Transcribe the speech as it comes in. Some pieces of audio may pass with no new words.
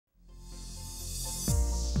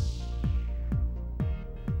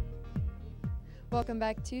Welcome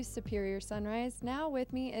back to Superior Sunrise. Now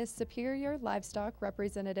with me is Superior Livestock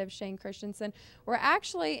Representative Shane Christensen. We're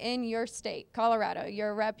actually in your state, Colorado. You're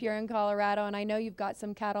a rep here in Colorado, and I know you've got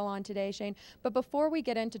some cattle on today, Shane. But before we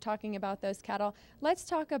get into talking about those cattle, let's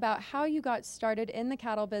talk about how you got started in the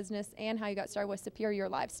cattle business and how you got started with Superior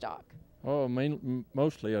Livestock. Oh,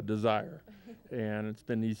 mostly a desire, and it's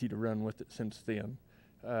been easy to run with it since then.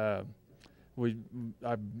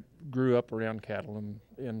 I grew up around cattle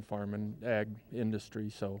and farming, ag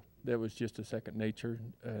industry, so that was just a second nature,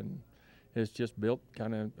 and it's just built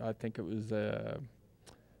kind of. I think it was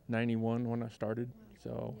 91 when I started,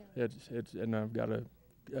 so yeah. it's and I've got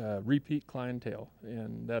a repeat clientele,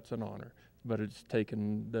 and that's an honor. But it's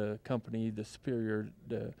taken the company, the Superior,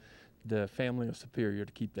 the family of Superior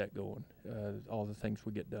to keep that going. All the things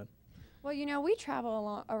we get done. Well, you know, we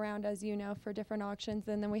travel around, as you know, for different auctions,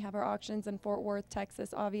 and then we have our auctions in Fort Worth,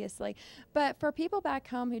 Texas, obviously. But for people back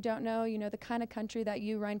home who don't know, you know, the kind of country that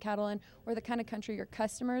you run cattle in or the kind of country your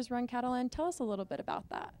customers run cattle in, tell us a little bit about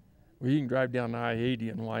that. Well, you can drive down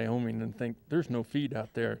I-80 in Wyoming and think there's no feed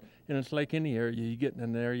out there. And it's like any area. You get in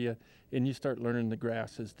an area and you start learning the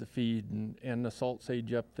grasses, the feed, and the salt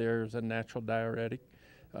sage up there is a natural diuretic.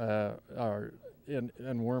 And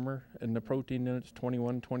wormer, and the protein in it's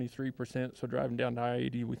 21-23%. So driving down to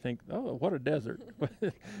I-80, we think, oh, what a desert.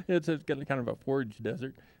 it's kind of a forage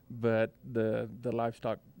desert, but the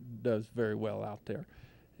livestock does very well out there.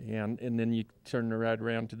 And then you turn the ride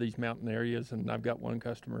around to these mountain areas, and I've got one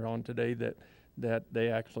customer on today that they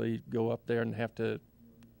actually go up there and have to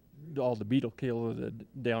all the beetle kill of the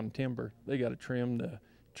down timber. They got to trim the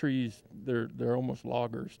trees. They're almost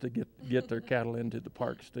loggers to get their cattle into the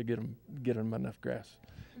parks to get them enough grass.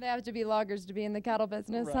 They have to be loggers to be in the cattle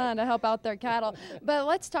business, right. Huh? To help out their cattle. But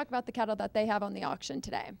let's talk about the cattle that they have on the auction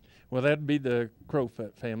today. Well, that'd be the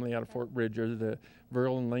Crowfoot family out of Fort Bridger, the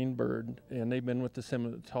Verl and Lane Bird, and they've been with the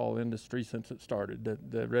Simmental industry since it started.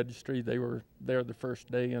 The registry, they were there the first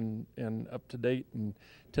day and up to date, and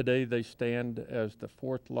today they stand as the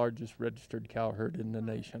 4th largest registered cow herd in the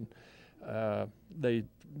nation.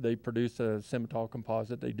 They produce a Simmental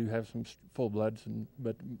composite. They do have some full bloods,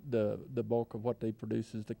 but the bulk of what they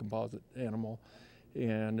produce is the composite animal,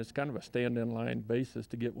 and it's kind of a stand-in-line basis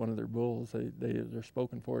to get one of their bulls. They're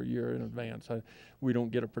spoken for a year in advance. We don't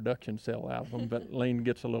get a production sale out of them, but Lane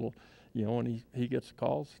gets a little, you know, and he gets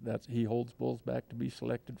calls. He holds bulls back to be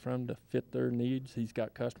selected from to fit their needs. He's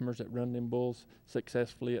got customers that run them bulls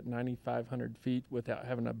successfully at 9,500 feet without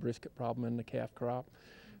having a brisket problem in the calf crop.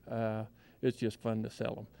 It's just fun to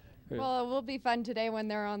sell them. Well, it will be fun today when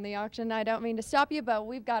they're on the auction. I don't mean to stop you, but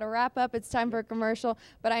we've got to wrap up. It's time for a commercial.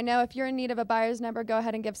 But I know if you're in need of a buyer's number, go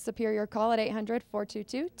ahead and give Superior a call at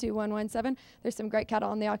 800-422-2117. There's some great cattle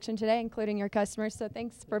on the auction today, including your customers. So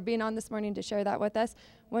thanks for being on this morning to share that with us.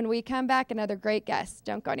 When we come back, another great guest.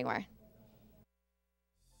 Don't go anywhere.